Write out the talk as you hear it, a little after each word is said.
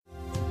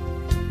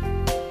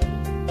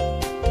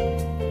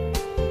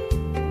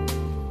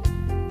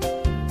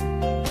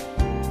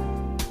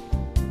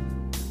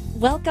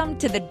Welcome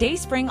to the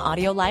Dayspring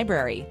Audio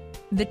Library,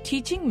 the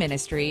teaching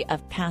ministry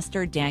of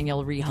Pastor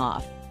Daniel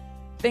Riehoff.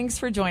 Thanks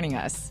for joining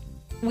us.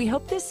 We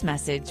hope this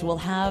message will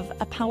have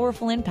a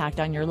powerful impact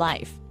on your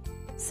life.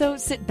 So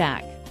sit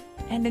back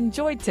and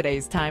enjoy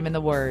today's time in the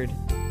Word.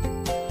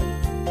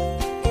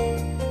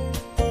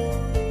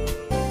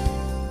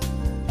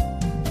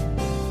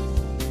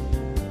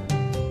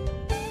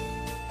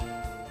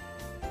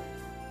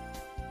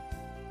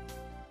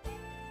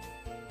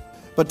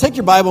 But take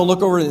your Bible and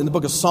look over in the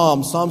book of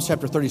Psalms, Psalms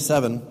chapter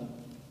 37.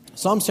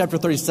 Psalms chapter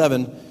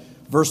 37,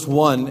 verse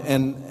 1.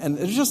 And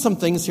there's just some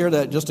things here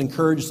that just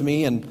encouraged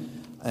me, and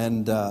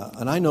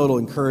I know it'll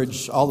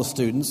encourage all the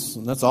students,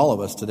 and that's all of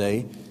us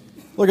today.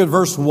 Look at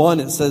verse 1.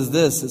 It says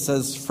this. It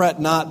says,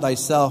 "Fret not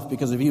thyself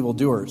because of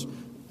evildoers."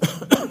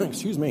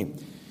 Excuse me.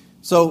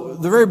 So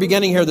the very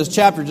beginning here of this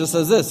chapter just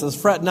says this. It says,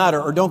 "Fret not,"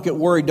 or don't get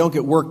worried, don't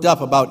get worked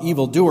up about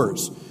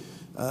evildoers.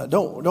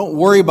 Don't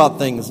worry about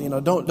things.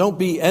 Don't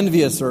be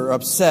envious or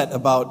upset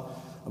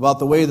about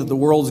the way that the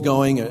world's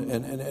going,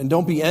 and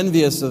don't be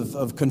envious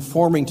of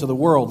conforming to the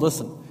world.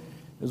 Listen,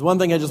 there's one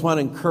thing I just want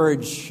to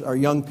encourage our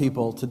young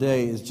people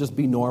today is just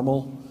be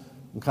normal.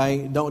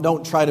 Okay,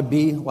 don't try to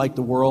be like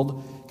the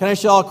world. Can I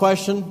ask you all a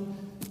question?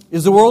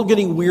 Is the world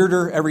getting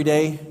weirder every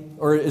day,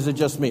 or is it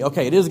just me?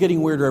 Okay, it is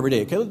getting weirder every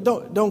day. Okay,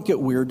 don't get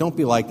weird. Don't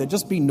be like that.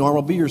 Just be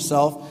normal. Be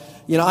yourself.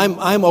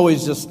 I'm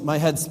always just, my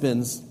head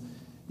spins.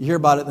 You hear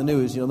about it in the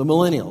news, the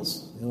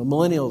millennials.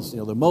 Millennials,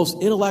 the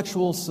most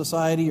intellectual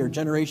society or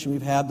generation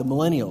we've had, the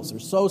millennials. They're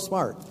so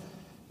smart.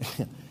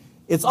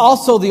 It's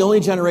also the only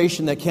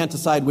generation that can't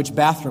decide which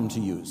bathroom to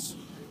use.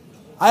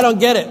 I don't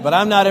get it, but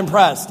I'm not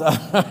impressed.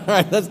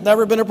 That's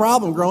never been a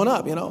problem growing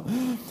up,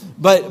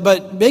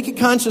 But make a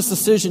conscious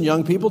decision,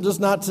 young people, just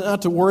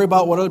not to worry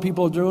about what other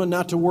people are doing,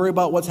 not to worry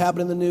about what's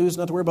happening in the news,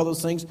 not to worry about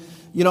those things.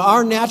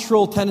 Our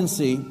natural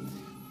tendency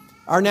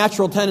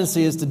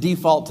is to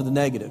default to the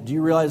negative. Do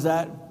you realize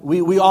that?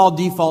 We all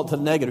default to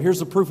the negative. Here's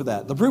the proof of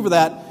that. The proof of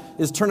that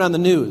is turn on the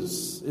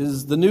news.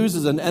 The news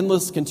is an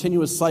endless,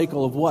 continuous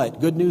cycle of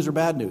what? Good news or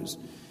bad news?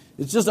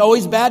 It's just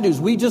always bad news.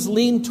 We just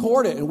lean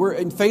toward it. And we're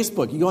in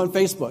Facebook. You go on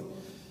Facebook.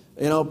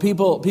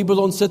 People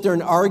don't sit there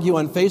and argue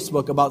on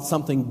Facebook about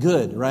something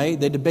good, right?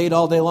 They debate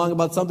all day long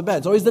about something bad.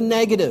 It's always the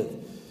negative.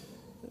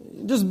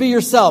 Just be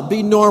yourself.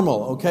 Be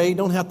normal, okay? You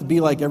don't have to be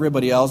like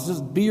everybody else.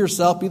 Just be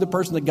yourself. Be the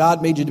person that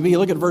God made you to be.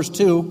 Look at verse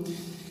 2.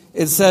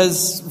 It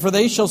says, "For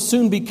they shall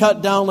soon be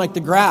cut down like the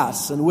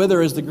grass, and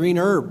wither as the green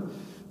herb."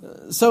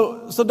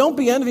 So don't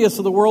be envious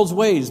of the world's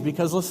ways,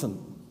 because listen,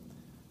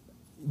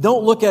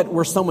 don't look at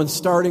where someone's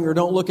starting, or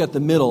don't look at the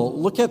middle.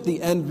 Look at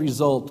the end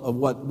result of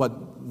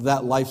what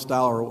that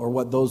lifestyle or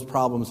what those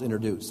problems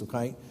introduce,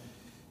 okay?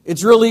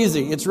 It's real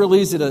easy. It's real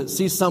easy to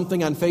see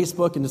something on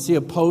Facebook and to see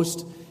a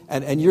post,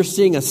 and you're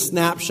seeing a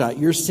snapshot.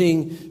 You're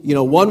seeing,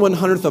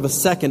 1/100th of a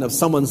second of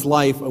someone's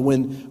life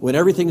when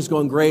everything's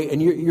going great. And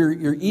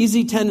your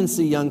easy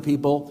tendency, young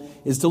people,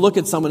 is to look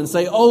at someone and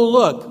say, "Oh,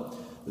 look,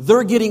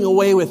 they're getting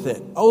away with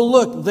it. Oh,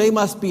 look, they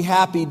must be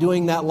happy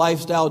doing that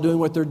lifestyle, doing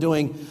what they're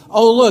doing.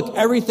 Oh, look,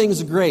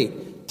 everything's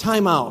great."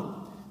 Time out.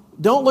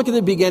 Don't look at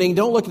the beginning.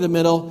 Don't look at the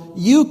middle.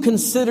 You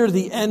consider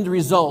the end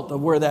result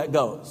of where that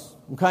goes,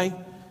 okay?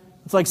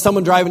 It's like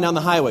someone driving down the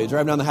highway the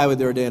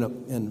other day,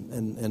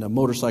 and a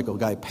motorcycle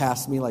guy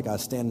passed me like I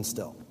was standing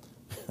still.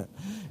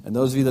 And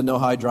those of you that know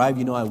how I drive,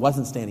 you know I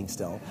wasn't standing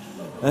still.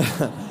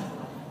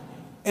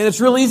 And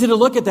it's real easy to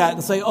look at that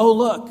and say, "Oh,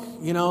 look,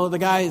 the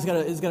guy has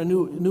got a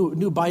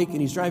new bike,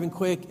 and he's driving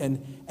quick,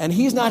 and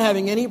he's not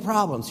having any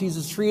problems. He's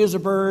as free as a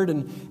bird,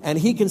 and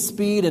he can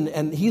speed,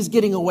 and he's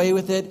getting away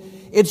with it."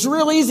 It's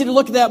real easy to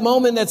look at that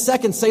moment, that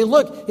second, and say,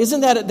 "Look,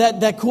 isn't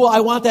that cool?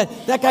 I want that.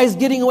 That guy's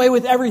getting away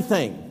with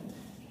everything."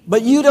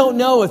 But you don't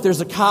know if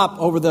there's a cop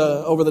over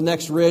the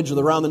next ridge or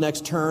around the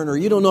next turn, or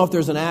you don't know if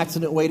there's an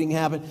accident waiting to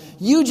happen.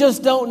 You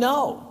just don't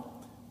know.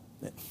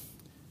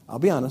 I'll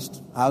be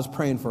honest. I was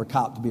praying for a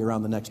cop to be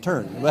around the next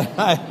turn. But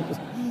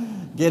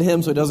get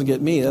him so he doesn't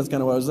get me. That's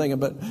kind of what I was thinking.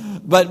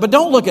 But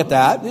don't look at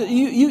that.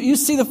 You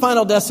see the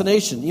final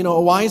destination.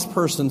 A wise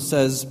person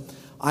says,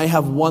 "I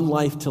have one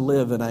life to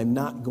live, and I'm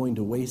not going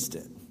to waste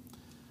it."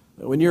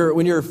 When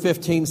you're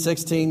 15,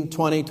 16,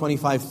 20,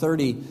 25,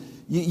 30,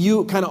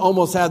 you kind of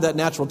almost have that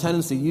natural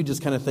tendency. You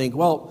just kind of think,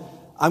 "Well,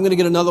 I'm going to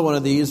get another one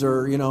of these,"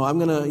 or I'm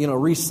going to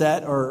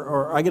reset,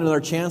 or I get another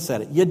chance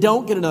at it. You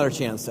don't get another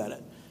chance at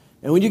it.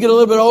 And when you get a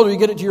little bit older, you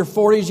get into your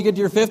 40s, you get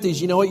to your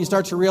 50s, you know what? You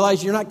start to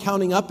realize you're not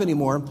counting up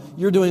anymore.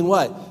 You're doing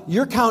what?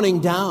 You're counting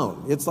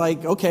down. It's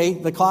like, okay,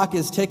 the clock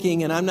is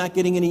ticking, and I'm not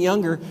getting any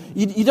younger.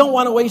 You don't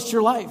want to waste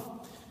your life.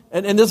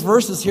 And this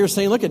verse is here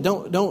saying, look,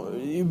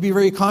 don't be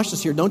very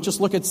cautious here. Don't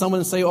just look at someone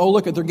and say, "Oh,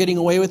 look, they're getting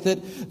away with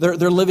it.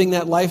 They're living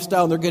that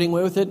lifestyle and they're getting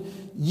away with it."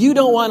 You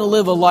don't want to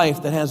live a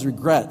life that has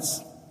regrets.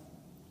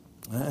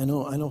 I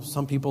know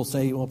some people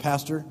say, "Well,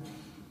 Pastor,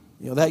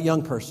 that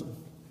young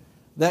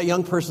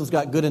person's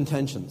got good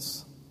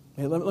intentions."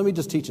 Hey, let me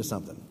just teach you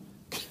something.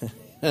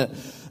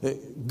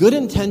 Good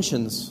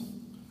intentions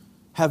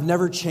have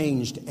never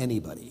changed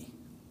anybody.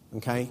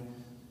 Okay?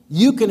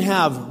 You can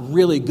have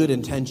really good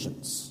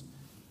intentions.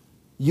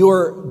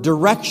 Your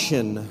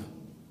direction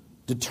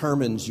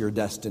determines your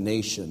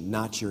destination,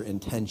 not your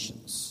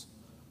intentions.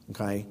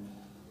 Okay?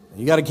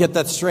 You got to get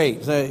that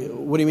straight. Say,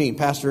 what do you mean,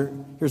 Pastor?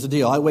 Here's the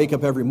deal. I wake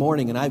up every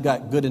morning and I've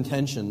got good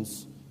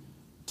intentions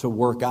to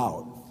work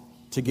out,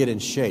 to get in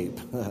shape.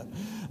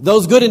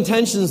 Those good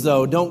intentions,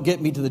 though, don't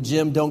get me to the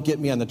gym, don't get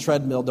me on the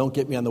treadmill, don't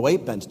get me on the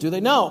weight bench, do they?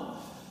 No.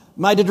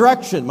 My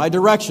direction,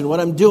 what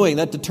I'm doing,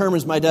 that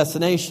determines my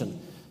destination.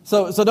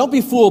 So don't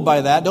be fooled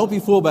by that. Don't be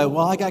fooled by,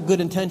 well, I got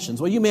good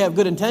intentions. Well, you may have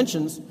good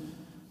intentions,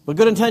 but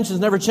good intentions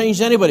never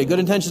changed anybody. Good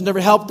intentions never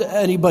helped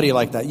anybody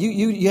like that.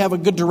 You have a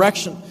good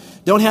direction.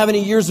 Don't have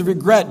any years of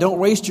regret. Don't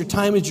waste your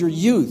time as your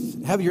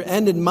youth. Have your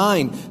end in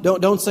mind.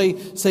 Don't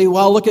say,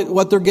 well, look at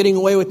what they're getting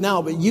away with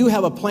now. But you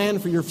have a plan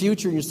for your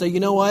future. And you say, you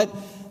know what?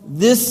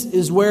 This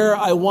is where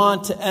I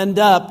want to end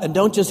up. And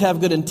don't just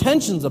have good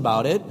intentions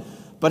about it,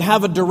 but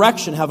have a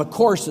direction, have a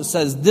course that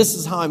says, this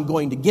is how I'm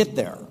going to get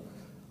there.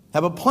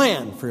 Have a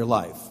plan for your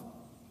life.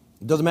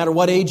 It doesn't matter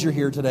what age you're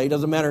here today. It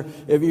doesn't matter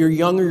if you're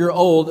young or you're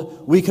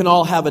old. We can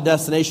all have a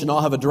destination,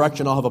 all have a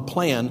direction, all have a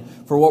plan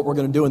for what we're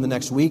going to do in the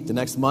next week, the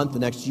next month, the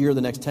next year,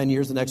 the next 10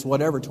 years, the next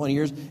whatever, 20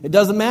 years. It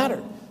doesn't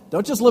matter.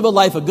 Don't just live a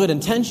life of good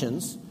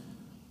intentions.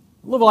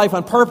 Live a life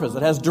on purpose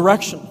that has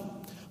direction.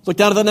 Look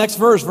down to the next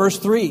verse, verse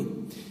 3.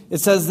 It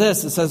says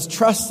this. It says,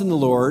 trust in the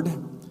Lord.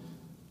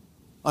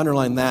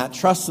 Underline that.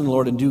 Trust in the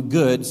Lord and do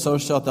good, so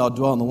shalt thou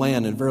dwell in the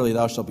land, and verily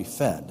thou shalt be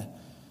fed.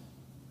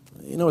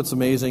 You know what's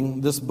amazing?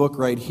 This book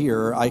right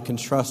here, I can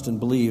trust and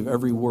believe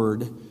every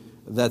word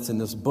that's in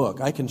this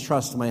book. I can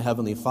trust my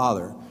Heavenly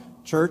Father.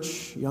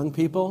 Church, young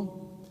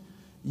people,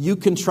 you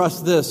can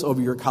trust this over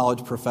your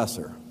college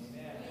professor.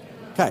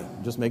 Okay,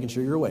 just making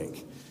sure you're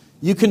awake.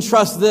 You can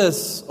trust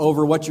this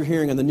over what you're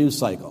hearing on the news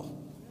cycle.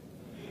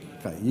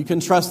 Okay, you can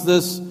trust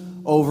this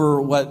over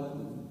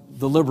what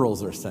the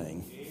liberals are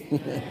saying.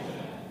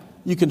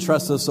 You can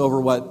trust this over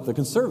what the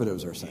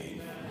conservatives are saying.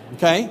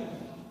 Okay?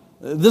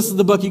 This is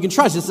the book you can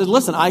trust. It says,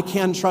 listen, I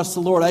can trust the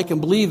Lord. I can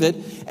believe it.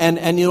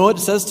 And you know what it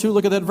says too?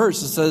 Look at that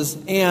verse. It says,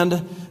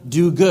 and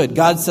do good.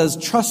 God says,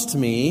 trust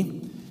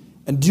me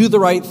and do the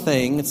right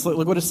thing.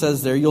 Look what it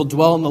says there. You'll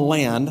dwell in the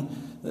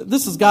land.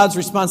 This is God's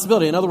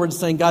responsibility. In other words,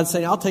 God's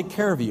saying, I'll take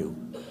care of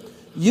you.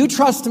 You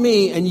trust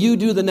me and you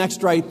do the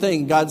next right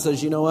thing. God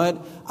says, you know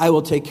what? I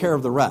will take care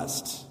of the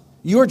rest.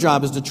 Your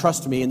job is to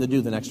trust me and to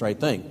do the next right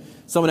thing.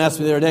 Someone asked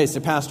me the other day, say,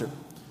 Pastor,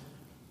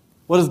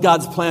 what is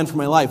God's plan for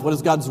my life? What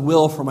is God's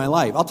will for my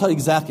life? I'll tell you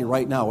exactly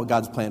right now what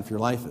God's plan for your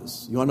life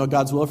is. You want to know what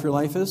God's will for your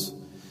life is?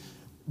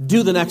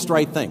 Do the next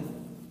right thing.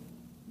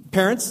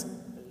 Parents,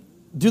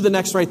 do the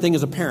next right thing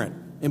as a parent.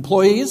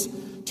 Employees,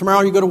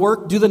 tomorrow you go to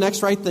work, do the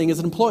next right thing as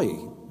an employee.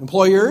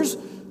 Employers,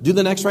 do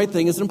the next right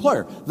thing as an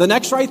employer. The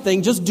next right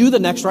thing, just do the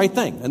next right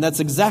thing. And that's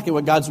exactly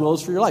what God's will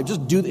is for your life.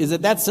 Is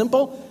it that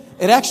simple?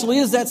 It actually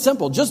is that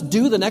simple. Just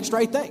do the next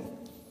right thing.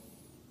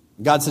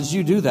 God says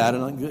you do that,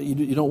 and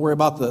you don't worry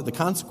about the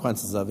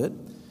consequences of it.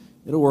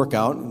 It'll work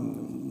out.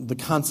 The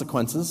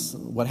consequences,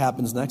 what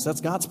happens next,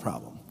 that's God's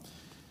problem.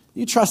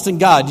 You trust in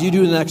God. You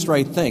do the next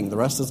right thing. The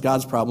rest is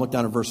God's problem. Look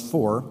down at verse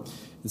 4.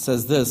 It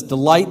says this,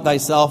 delight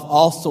thyself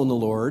also in the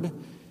Lord,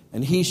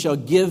 and he shall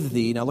give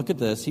thee, now look at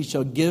this, he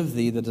shall give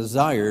thee the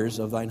desires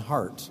of thine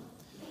heart.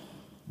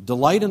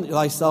 Delight in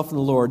thyself in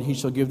the Lord, and he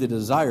shall give thee the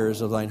desires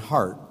of thine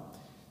heart.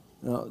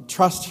 Now,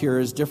 trust here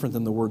is different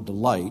than the word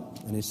delight.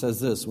 And he says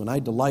this, when I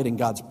delight in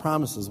God's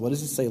promises, what does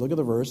he say? Look at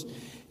the verse.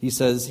 He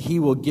says, he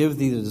will give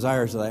thee the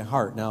desires of thy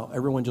heart. Now,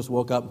 everyone just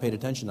woke up and paid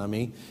attention on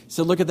me. He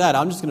said, look at that.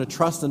 I'm just going to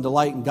trust and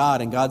delight in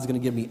God, and God's going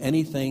to give me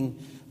anything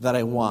that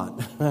I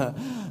want.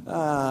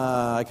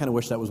 I kind of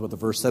wish that was what the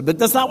verse said, but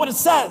that's not what it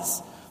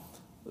says.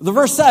 The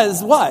verse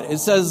says what? It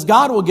says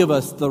God will give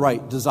us the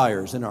right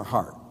desires in our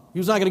heart.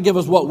 He's not going to give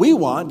us what we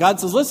want. God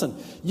says,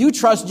 listen, you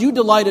trust, you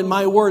delight in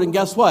my word, and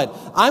guess what?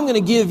 I'm going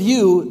to give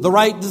you the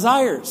right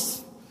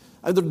desires.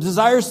 The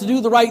desires to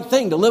do the right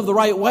thing, to live the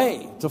right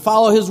way, to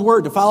follow his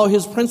word, to follow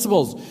his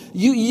principles.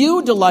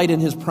 You delight in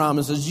his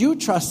promises. You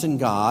trust in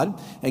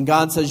God. And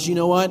God says, you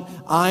know what?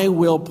 I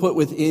will put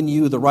within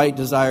you the right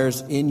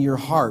desires in your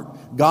heart.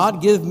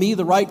 God, give me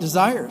the right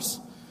desires.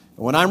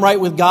 And when I'm right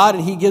with God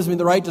and he gives me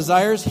the right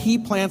desires, he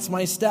plants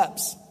my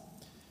steps.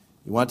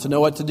 You want to know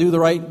what to do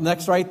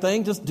next right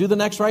thing? Just do the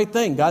next right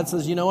thing. God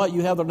says, you know what?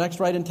 You have the next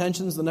right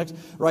intentions, the next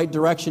right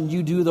direction.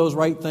 You do those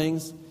right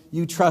things.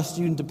 You trust,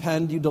 you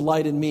depend, you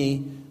delight in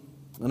me,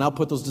 and I'll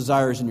put those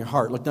desires in your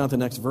heart. Look down at the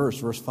next verse,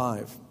 verse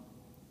 5.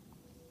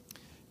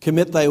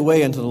 Commit thy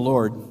way unto the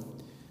Lord.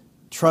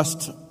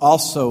 Trust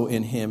also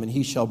in him, and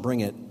he shall bring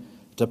it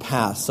to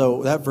pass.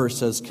 So that verse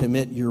says,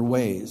 commit your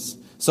ways.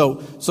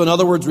 So in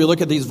other words, we look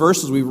at these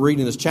verses we read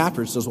in this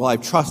chapter. It says, well,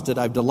 I've trusted,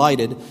 I've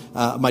delighted.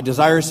 My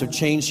desires have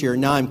changed here.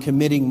 Now I'm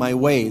committing my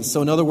ways.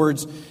 So in other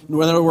words,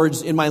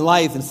 in my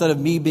life, instead of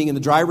me being in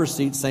the driver's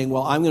seat saying,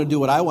 well, I'm going to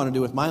do what I want to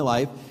do with my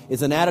life,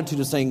 it's an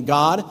attitude of saying,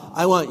 God,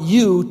 I want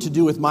you to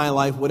do with my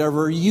life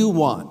whatever you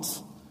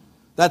want.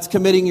 That's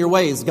committing your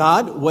ways.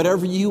 God,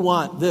 whatever you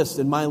want this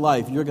in my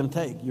life, you're going to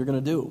take, you're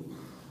going to do.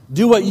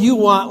 Do what you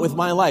want with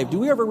my life. Do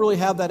we ever really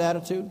have that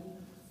attitude?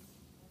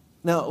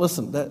 Now,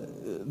 listen,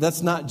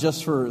 that's not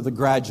just for the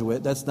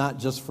graduate. That's not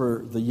just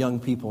for the young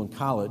people in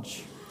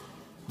college.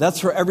 That's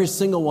for every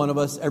single one of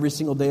us, every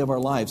single day of our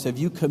lives. Have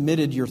you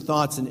committed your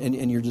thoughts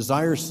and your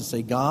desires to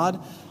say,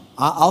 God,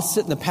 I'll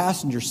sit in the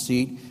passenger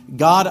seat.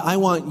 God, I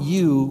want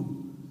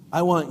you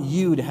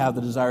to have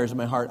the desires of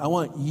my heart. I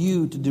want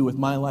you to do with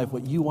my life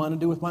what you want to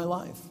do with my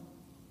life.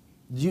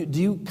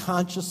 Do you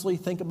consciously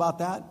think about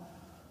that?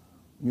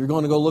 You're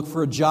going to go look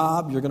for a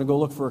job. You're going to go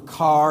look for a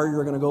car.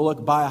 You're going to go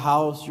buy a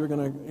house. You're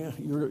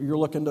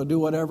looking to do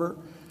whatever,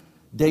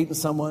 dating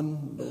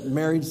someone,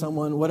 married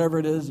someone, whatever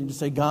it is. You just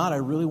say, God, I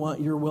really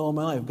want your will in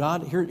my life.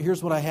 God,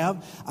 here's what I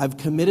have. I've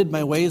committed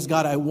my ways.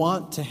 God, I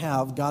want to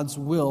have God's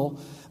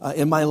will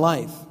in my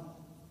life.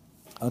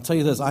 I'll tell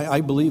you this. I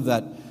believe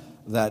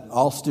that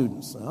all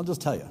students, I'll just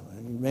tell you,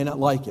 you may not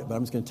like it, but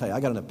I'm just going to tell you,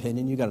 I got an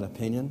opinion. You got an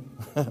opinion.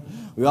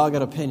 We all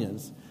got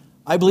opinions.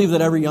 I believe that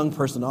every young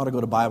person ought to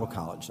go to Bible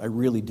college. I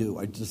really do.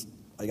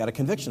 I got a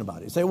conviction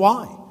about it. You say,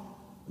 why?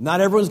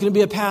 Not everyone's going to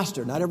be a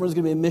pastor. Not everyone's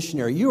going to be a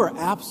missionary. You are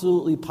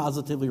absolutely,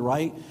 positively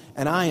right,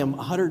 and I am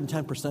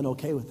 110%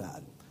 okay with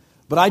that.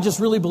 But I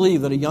just really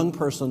believe that a young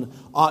person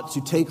ought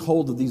to take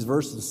hold of these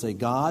verses and say,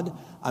 God,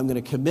 I'm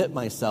going to commit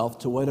myself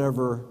to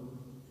whatever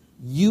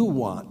you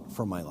want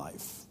for my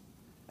life.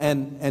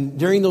 And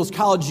during those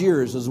college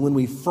years is when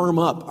we firm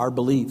up our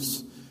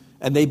beliefs.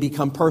 And they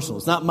become personal.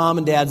 It's not mom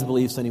and dad's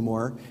beliefs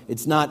anymore.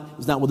 It's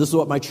not, well, this is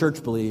what my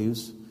church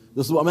believes.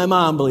 This is what my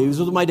mom believes.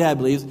 This is what my dad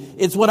believes.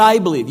 It's what I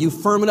believe. You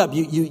firm it up.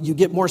 You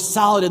get more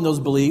solid in those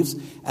beliefs.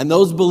 And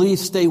those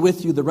beliefs stay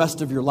with you the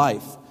rest of your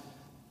life.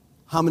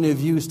 How many of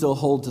you still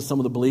hold to some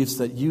of the beliefs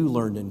that you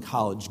learned in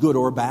college, good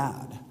or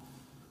bad?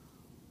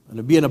 And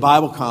to be in a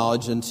Bible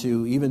college and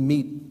to even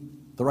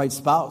meet the right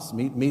spouse,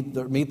 meet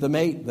the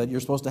mate that you're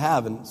supposed to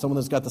have, and someone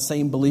that's got the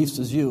same beliefs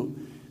as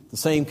you, the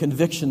same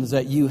convictions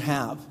that you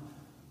have.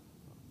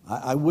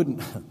 I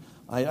wouldn't.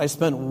 I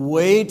spent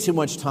way too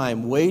much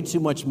time, way too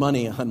much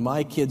money on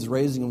my kids,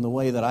 raising them the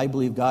way that I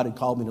believe God had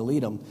called me to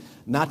lead them,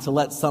 not to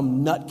let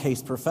some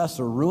nutcase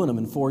professor ruin them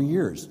in 4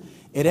 years.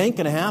 It ain't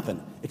going to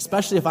happen,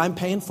 especially if I'm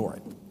paying for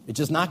it. It's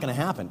just not going to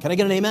happen. Can I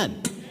get an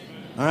amen?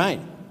 All right.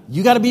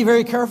 You got to be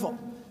very careful.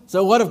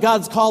 So what if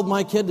God's called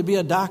my kid to be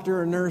a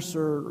doctor or nurse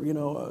or,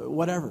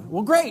 whatever?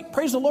 Well, great.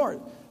 Praise the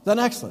Lord. Then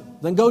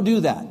excellent. Then go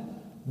do that.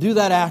 Do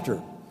that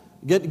after.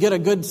 Get a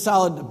good,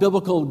 solid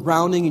biblical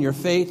grounding in your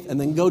faith, and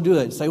then go do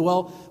it. Say,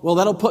 well,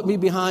 that'll put me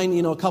behind,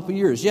 a couple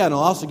years. Yeah, and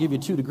it'll also give you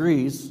 2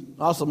 degrees.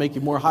 It'll also make you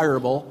more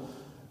hireable.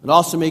 It'll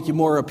also make you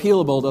more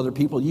appealable to other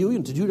people. You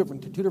into two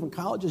different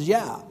colleges,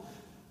 yeah.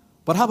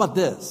 But how about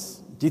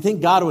this? Do you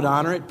think God would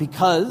honor it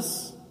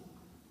because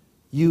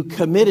you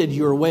committed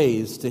your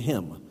ways to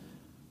Him?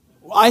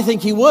 I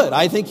think He would.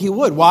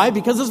 Why?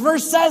 Because this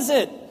verse says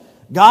it.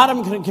 God,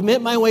 I'm going to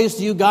commit my ways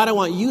to you. God, I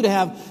want you to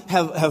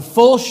have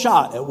full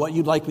shot at what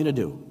you'd like me to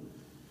do.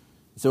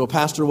 You say, well,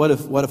 Pastor, what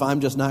if I'm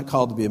just not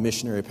called to be a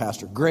missionary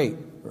pastor? Great.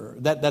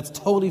 That's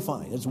totally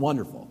fine. It's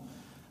wonderful.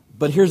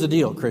 But here's the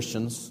deal,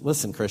 Christians.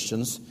 Listen,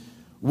 Christians.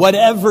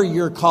 Whatever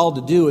you're called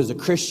to do as a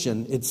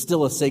Christian, it's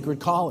still a sacred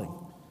calling.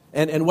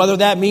 And whether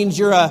that means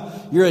you're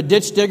a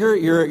ditch digger,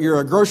 you're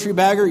a grocery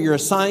bagger, you're a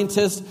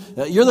scientist,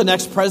 you're the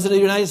next president of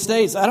the United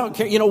States. I don't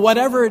care.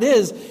 Whatever it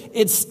is,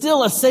 it's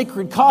still a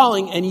sacred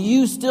calling, and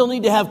you still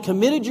need to have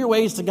committed your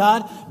ways to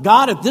God.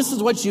 God, if this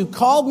is what you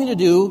called me to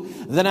do,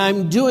 then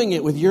I'm doing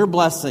it with your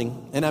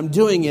blessing, and I'm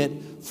doing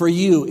it for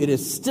you. It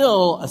is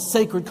still a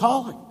sacred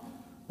calling.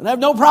 And I have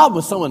no problem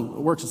with someone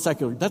who works a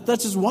secular.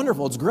 That's just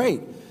wonderful. It's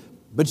great.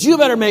 But you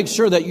better make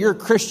sure that you're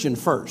Christian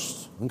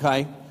first,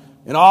 okay?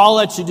 And all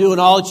that you do and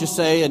all that you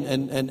say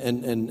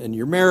and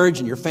your marriage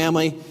and your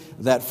family,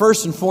 that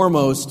first and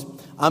foremost,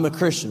 I'm a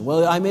Christian.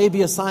 Well, I may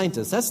be a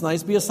scientist. That's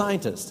nice, be a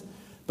scientist.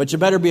 But you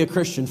better be a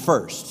Christian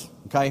first,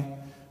 okay?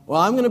 Well,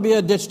 I'm going to be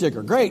a ditch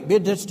digger. Great, be a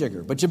ditch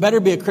digger. But you better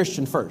be a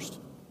Christian first.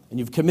 And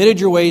you've committed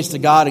your ways to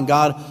God and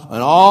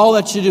all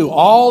that you do,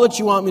 all that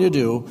you want me to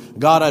do.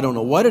 God, I don't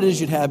know what it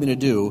is you'd have me to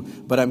do,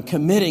 but I'm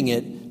committing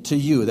it to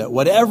you, that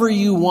whatever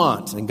you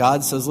want. And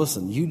God says,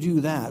 listen, you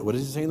do that. What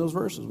does He say in those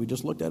verses? We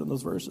just looked at it in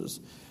those verses.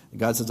 And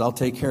God says, I'll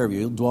take care of you.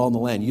 You'll dwell in the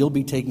land. You'll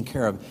be taken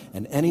care of.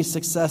 And any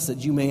success that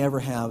you may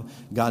ever have,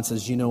 God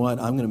says, you know what?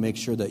 I'm going to make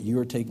sure that you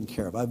are taken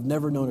care of. I've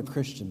never known a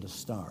Christian to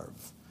starve.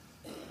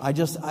 I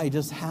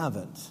just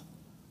haven't.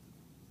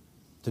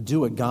 To do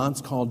what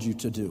God's called you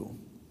to do.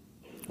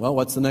 Well,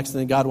 what's the next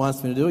thing God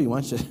wants me to do? He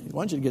wants you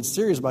to get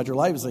serious about your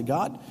life and say,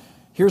 God,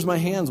 here's my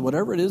hands.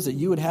 Whatever it is that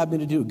you would have me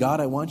to do,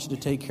 God, I want you to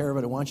take care of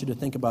it. I want you to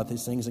think about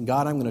these things. And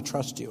God, I'm going to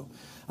trust you.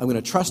 I'm going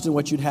to trust in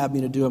what you'd have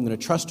me to do. I'm going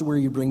to trust where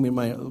you bring me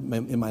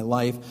in my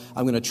life.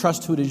 I'm going to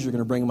trust who it is you're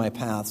going to bring in my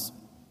paths.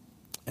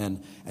 And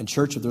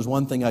church, if there's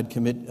one thing I'd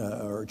commit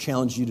or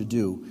challenge you to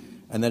do,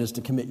 and that is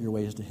to commit your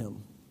ways to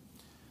Him.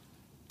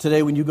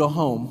 Today, when you go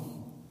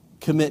home,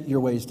 commit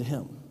your ways to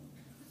Him.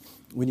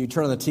 When you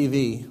turn on the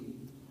TV,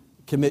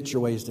 commit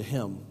your ways to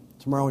Him.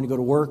 Tomorrow when you go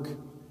to work,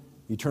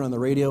 you turn on the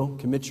radio,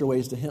 commit your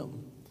ways to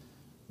Him.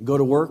 You go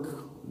to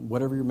work,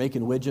 whatever you're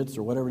making widgets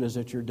or whatever it is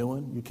that you're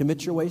doing, you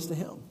commit your ways to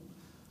Him.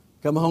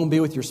 Come home, be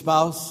with your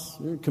spouse,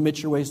 you're going to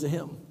commit your ways to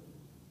Him.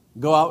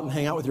 Go out and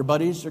hang out with your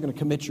buddies, you're going to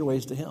commit your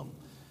ways to Him.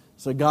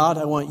 So God,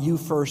 I want you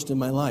first in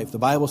my life. The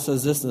Bible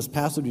says this in this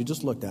passage you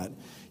just looked at.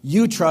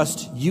 You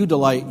trust, you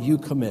delight, you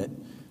commit.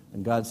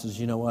 And God says,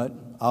 you know what?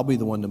 I'll be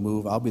the one to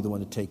move. I'll be the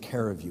one to take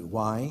care of you.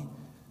 Why?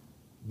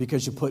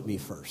 Because you put me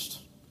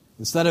first.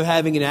 Instead of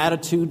having an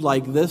attitude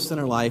like this in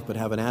our life, but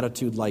have an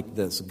attitude like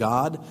this.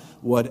 God,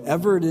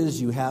 whatever it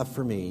is you have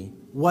for me,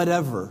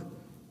 whatever,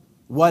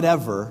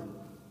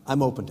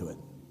 I'm open to it.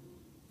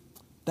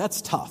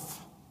 That's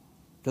tough.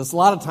 Because a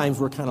lot of times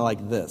we're kind of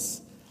like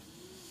this.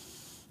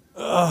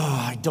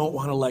 I don't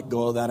want to let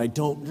go of that.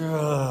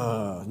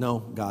 No,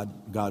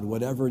 God,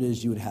 whatever it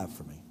is you would have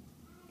for me.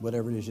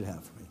 Whatever it is you'd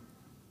have for me.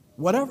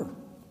 Whatever.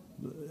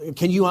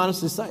 Can you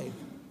honestly say,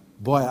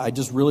 boy, I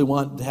just really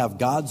want to have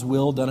God's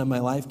will done in my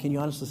life? Can you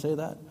honestly say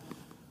that?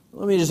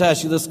 Let me just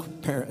ask you this,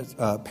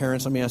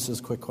 parents, let me ask this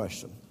quick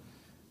question.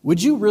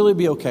 Would you really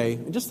be okay,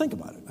 and just think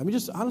about it. I mean,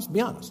 just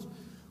be honest.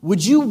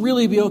 Would you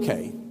really be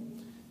okay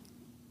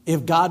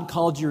if God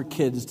called your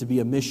kids to be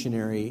a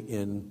missionary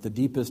in the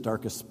deepest,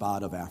 darkest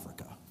spot of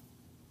Africa?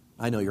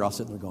 I know you're all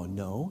sitting there going,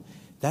 no,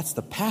 that's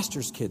the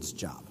pastor's kids'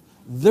 job.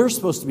 They're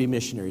supposed to be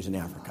missionaries in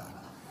Africa.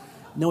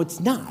 No, it's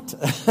not.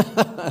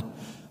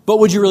 But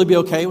would you really be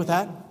okay with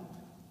that?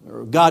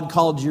 Or God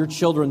called your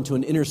children to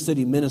an inner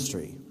city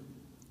ministry.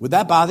 Would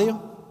that bother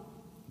you?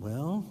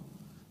 Well,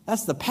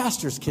 that's the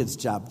pastor's kids'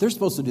 job. They're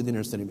supposed to do the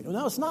inner city ministry.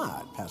 No, it's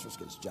not pastor's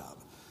kids' job.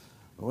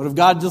 What if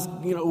God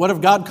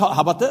how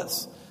about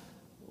this?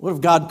 What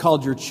if God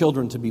called your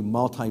children to be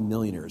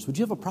multimillionaires? Would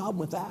you have a problem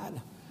with that?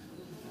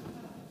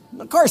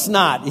 Of course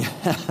not.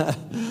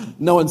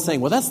 No one's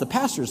saying, well, that's the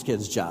pastor's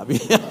kid's job.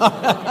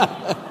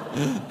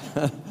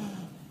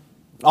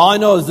 All I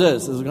know is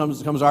this, as it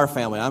comes to our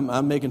family,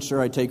 I'm making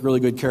sure I take really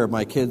good care of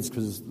my kids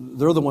because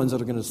they're the ones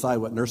that are going to decide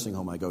what nursing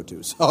home I go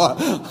to. So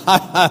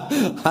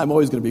I'm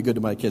always going to be good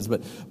to my kids.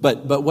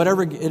 But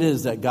whatever it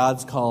is that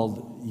God's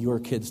called your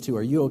kids to,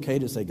 are you okay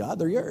to say, God,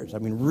 they're yours? I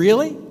mean,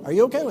 really? Are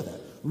you okay with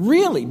that?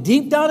 Really?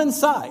 Deep down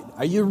inside,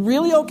 are you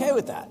really okay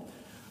with that?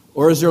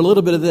 Or is there a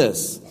little bit of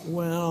this?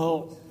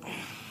 Well, I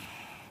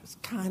was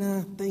kind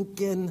of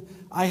thinking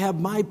I have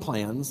my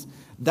plans.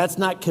 That's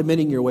not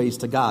committing your ways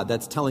to God.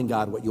 That's telling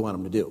God what you want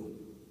Him to do.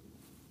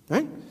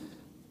 Right?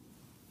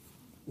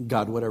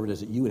 God, whatever it is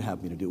that you would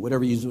have me to do,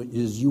 whatever it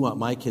is you want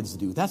my kids to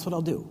do, that's what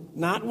I'll do.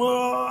 Not,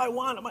 well, I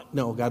want them.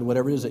 No, God,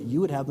 whatever it is that you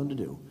would have them to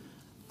do,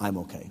 I'm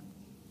okay.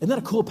 Isn't that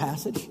a cool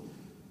passage?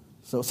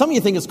 So some of you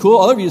think it's cool.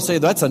 Other of you say,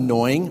 that's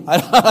annoying.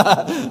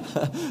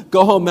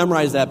 Go home,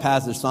 memorize that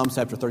passage, Psalms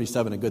chapter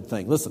 37, a good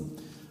thing. Listen,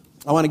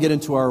 I want to get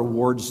into our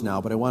awards now,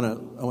 but I want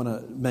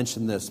to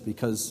mention this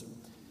because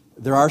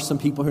there are some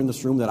people here in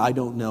this room that I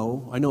don't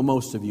know. I know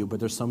most of you, but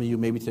there's some of you,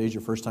 maybe today's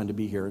your first time to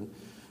be here. And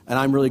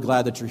I'm really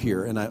glad that you're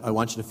here, and I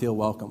want you to feel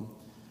welcome.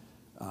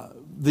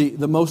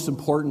 The most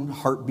important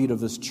heartbeat of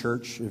this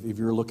church, if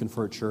you're looking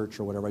for a church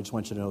or whatever, I just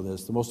want you to know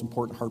this. The most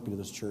important heartbeat of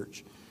this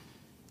church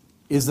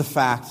is the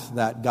fact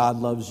that God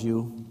loves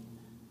you.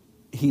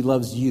 He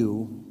loves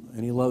you,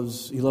 and He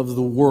loves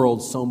the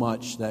world so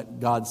much that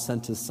God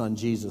sent His Son,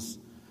 Jesus,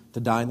 to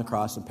die on the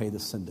cross and pay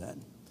the sin debt.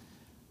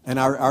 And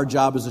our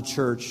job as a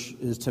church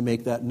is to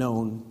make that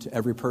known to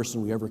every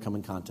person we ever come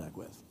in contact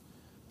with.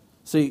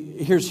 See,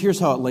 here's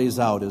how it lays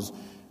out is,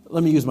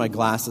 let me use my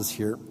glasses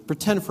here.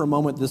 Pretend for a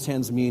moment this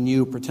hand's me and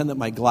you. Pretend that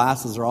my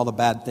glasses are all the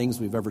bad things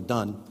we've ever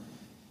done.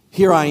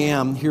 Here I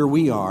am, here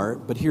we are,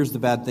 but here's the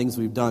bad things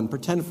we've done.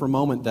 Pretend for a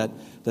moment that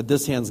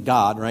this hand's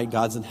God, right?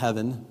 God's in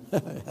heaven.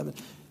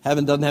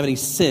 Heaven doesn't have any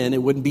sin.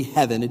 It wouldn't be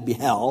heaven. It'd be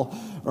hell,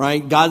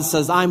 right? God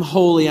says, I'm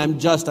holy, I'm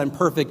just, I'm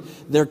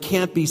perfect. There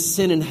can't be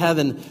sin in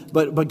heaven.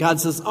 But God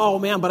says, oh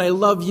man, but I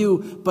love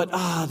you. But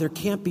there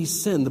can't be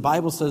sin. The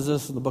Bible says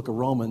this in the book of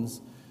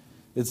Romans.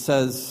 It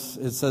says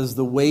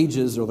the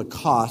wages or the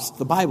cost,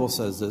 the Bible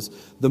says this,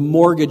 the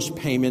mortgage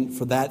payment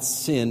for that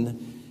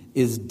sin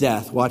is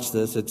death. Watch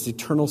this. It's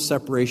eternal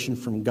separation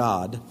from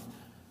God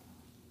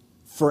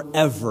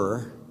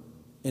forever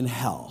in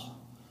hell.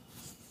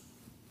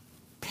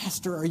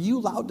 Pastor, are you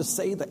allowed to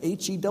say the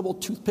H-E double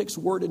toothpicks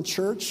word in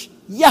church?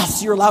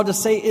 Yes, you're allowed to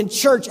say it in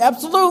church.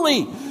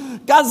 Absolutely.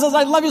 God says,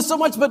 I love you so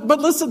much. But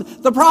listen,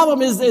 the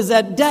problem is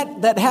that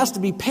debt that has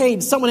to be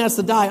paid, someone has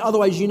to die.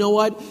 Otherwise, you know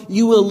what?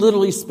 You will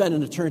literally spend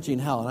an eternity in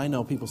hell. And I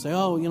know people say,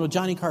 oh,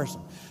 Johnny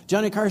Carson.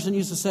 Johnny Carson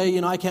used to say,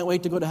 I can't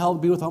wait to go to hell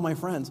to be with all my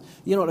friends.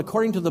 You know what?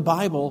 According to the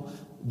Bible,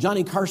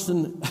 Johnny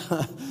Carson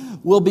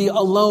will be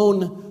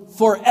alone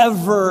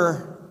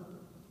forever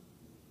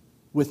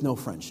with no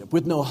friendship,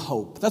 with no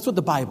hope. That's what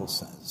the Bible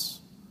says.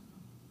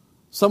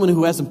 Someone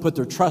who hasn't put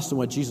their trust in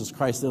what Jesus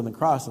Christ did on the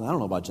cross, and I don't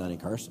know about Johnny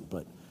Carson,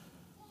 but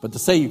to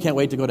say you can't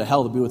wait to go to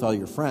hell to be with all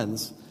your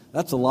friends,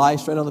 that's a lie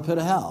straight out of the pit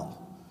of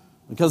hell.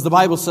 Because the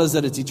Bible says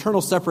that it's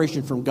eternal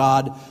separation from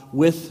God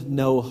with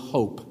no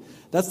hope.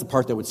 That's the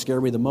part that would scare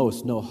me the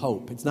most, no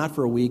hope. It's not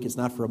for a week, it's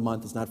not for a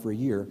month, it's not for a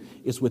year.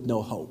 It's with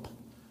no hope.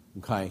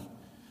 Okay?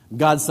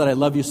 God said, I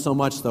love you so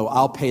much, though,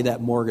 I'll pay that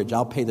mortgage.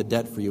 I'll pay the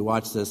debt for you.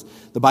 Watch this.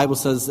 The Bible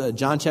says,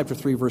 John chapter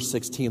 3, verse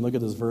 16. Look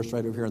at this verse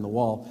right over here on the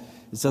wall.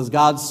 It says,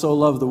 God so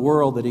loved the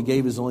world that he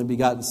gave his only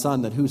begotten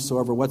Son, that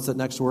whosoever, what's that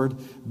next word?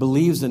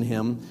 Believes in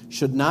him,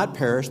 should not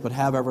perish, but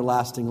have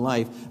everlasting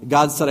life.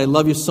 God said, I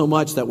love you so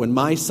much that when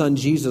my son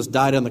Jesus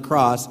died on the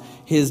cross,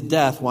 his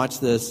death, watch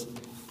this,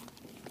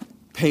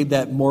 paid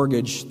that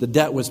mortgage. The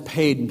debt was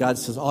paid, and God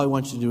says, all I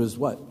want you to do is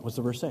what? What's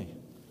the verse say?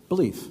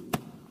 Believe.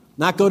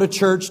 Not go to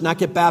church, not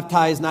get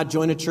baptized, not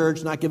join a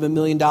church, not give $1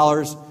 million.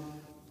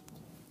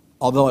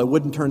 Although I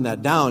wouldn't turn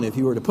that down if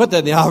you were to put that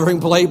in the offering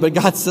plate, but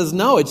God says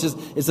no,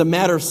 it's a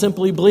matter of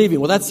simply believing.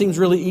 Well, that seems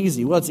really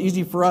easy. Well, it's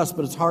easy for us,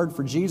 but it's hard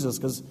for Jesus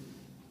because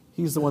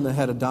he's the one that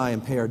had to die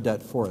and pay our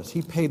debt for us.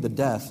 He paid the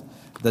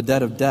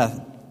debt of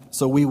death,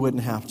 so we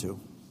wouldn't have to.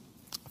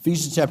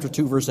 Ephesians chapter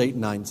 2, verse 8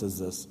 and 9 says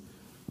this,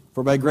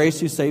 For by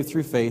grace you saved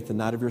through faith and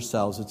not of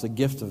yourselves. It's a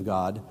gift of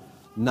God,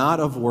 not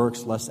of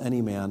works, lest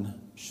any man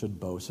should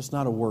boast. It's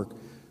not a work.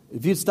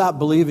 If you stop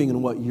believing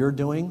in what you're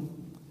doing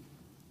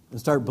and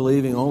start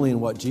believing only in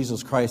what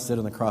Jesus Christ did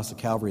on the cross of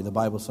Calvary, the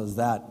Bible says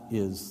that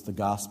is the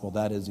gospel.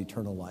 That is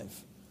eternal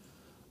life.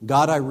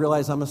 God, I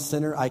realize I'm a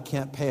sinner. I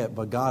can't pay it.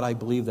 But God, I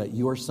believe that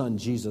your son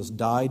Jesus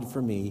died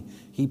for me.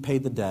 He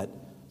paid the debt,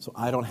 so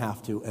I don't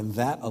have to. And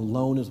that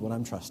alone is what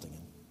I'm trusting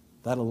in.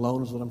 That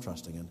alone is what I'm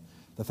trusting in.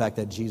 The fact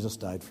that Jesus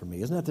died for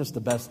me. Isn't that just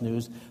the best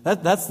news?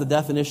 That's the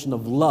definition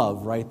of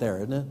love right there,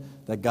 isn't it?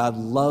 That God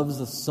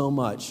loves us so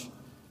much,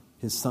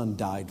 his son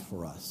died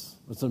for us.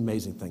 It's an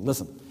amazing thing.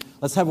 Listen,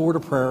 let's have a word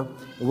of prayer.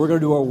 We're going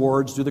to do our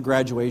awards, do the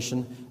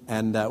graduation,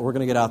 and we're going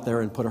to get out there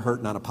and put a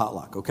hurting on a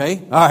potluck,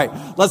 okay? All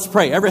right, let's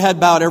pray. Every head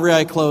bowed, every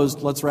eye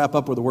closed. Let's wrap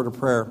up with a word of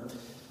prayer.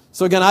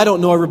 So again, I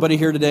don't know everybody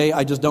here today.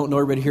 I just don't know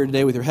everybody here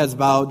today with your heads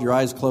bowed, your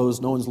eyes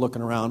closed, no one's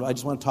looking around. I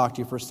just want to talk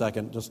to you for a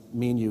second, just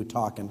me and you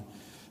talking.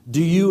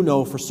 Do you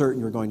know for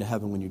certain you're going to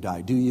heaven when you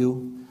die? Do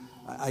you?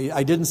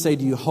 I didn't say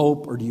do you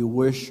hope or do you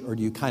wish or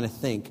do you kind of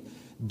think.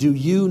 Do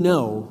you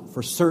know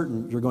for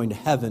certain you're going to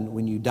heaven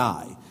when you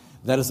die?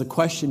 That is a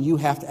question you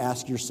have to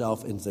ask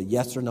yourself, and it's a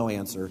yes or no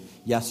answer,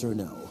 yes or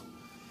no.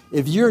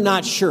 If you're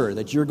not sure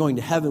that you're going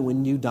to heaven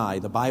when you die,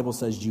 the Bible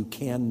says you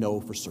can know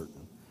for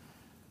certain.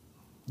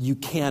 You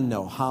can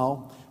know.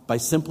 How? By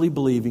simply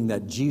believing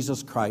that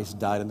Jesus Christ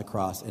died on the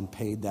cross and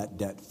paid that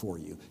debt for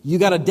you. You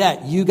got a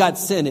debt. You got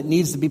sin. It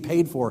needs to be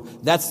paid for.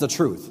 That's the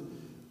truth.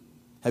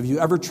 Have you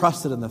ever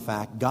trusted in the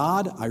fact,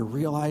 God, I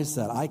realize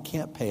that I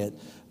can't pay it,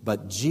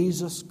 but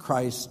Jesus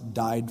Christ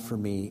died for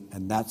me,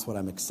 and that's what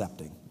I'm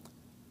accepting.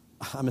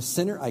 I'm a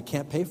sinner. I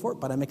can't pay for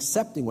it, but I'm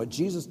accepting what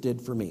Jesus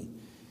did for me.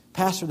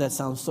 Pastor, that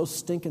sounds so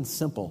stinking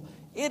simple.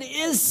 It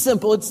is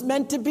simple. It's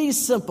meant to be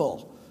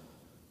simple.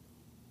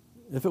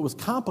 If it was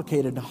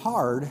complicated and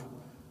hard,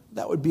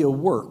 that would be a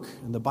work.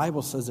 And the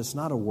Bible says it's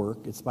not a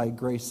work. It's by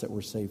grace that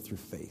we're saved through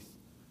faith.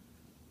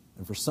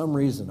 And for some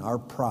reason, our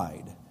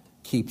pride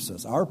keeps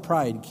us. Our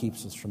pride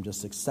keeps us from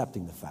just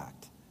accepting the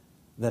fact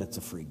that it's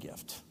a free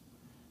gift.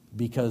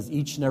 Because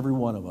each and every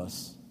one of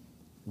us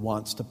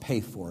wants to pay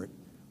for it.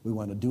 We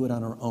want to do it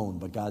on our own.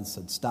 But God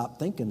said, stop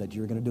thinking that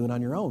you're going to do it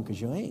on your own, because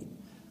you ain't.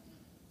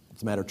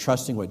 It's a matter of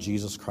trusting what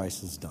Jesus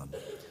Christ has done.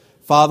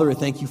 Father, I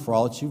thank you for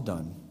all that you've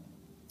done.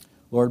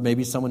 Lord,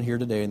 maybe someone here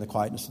today in the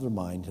quietness of their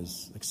mind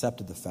has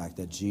accepted the fact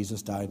that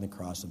Jesus died on the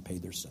cross and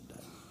paid their sin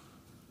debt.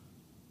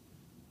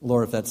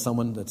 Lord, if that's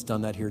someone that's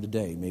done that here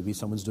today, maybe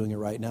someone's doing it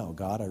right now.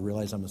 God, I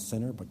realize I'm a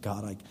sinner, but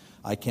God,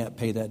 I can't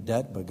pay that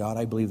debt. But God,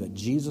 I believe that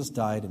Jesus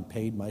died and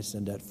paid my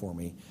sin debt for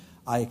me.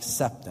 I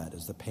accept that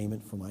as the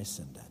payment for my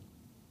sin debt.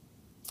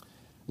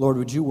 Lord,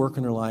 would you work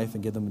in their life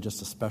and give them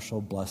just a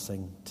special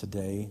blessing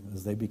today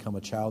as they become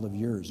a child of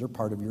yours. They're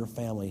part of your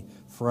family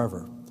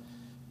forever.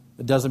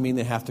 It doesn't mean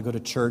they have to go to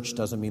church,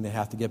 doesn't mean they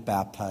have to get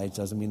baptized,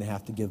 doesn't mean they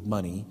have to give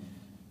money.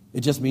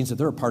 It just means that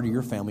they're a part of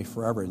your family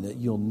forever and that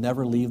you'll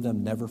never leave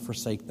them, never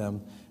forsake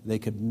them. They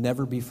could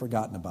never be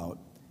forgotten about.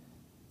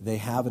 They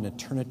have an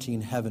eternity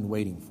in heaven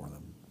waiting for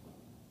them.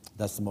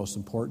 That's the most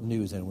important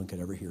news anyone could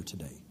ever hear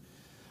today.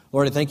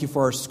 Lord, I thank you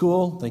for our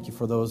school. Thank you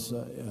for those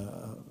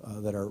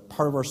that are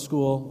part of our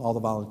school, all the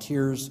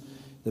volunteers,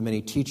 the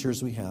many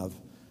teachers we have,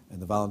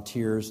 and the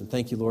volunteers. And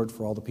thank you, Lord,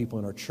 for all the people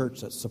in our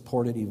church that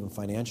support it, even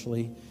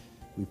financially.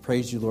 We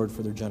praise you, Lord,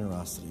 for their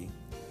generosity.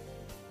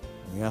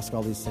 And we ask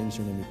all these things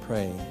in your name we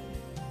pray.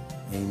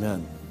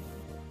 Amen.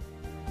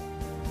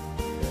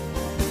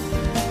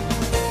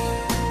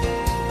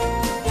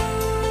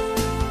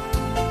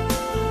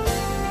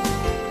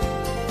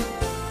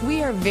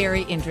 We are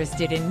very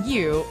interested in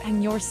you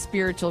and your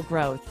spiritual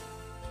growth.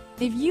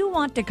 If you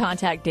want to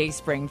contact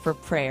Dayspring for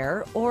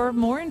prayer or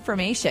more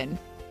information,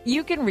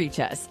 you can reach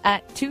us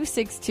at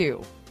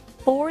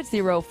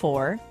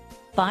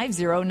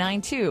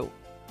 262-404-5092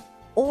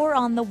 or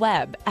on the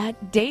web at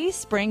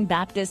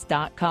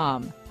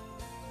dayspringbaptist.com.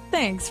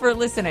 Thanks for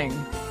listening.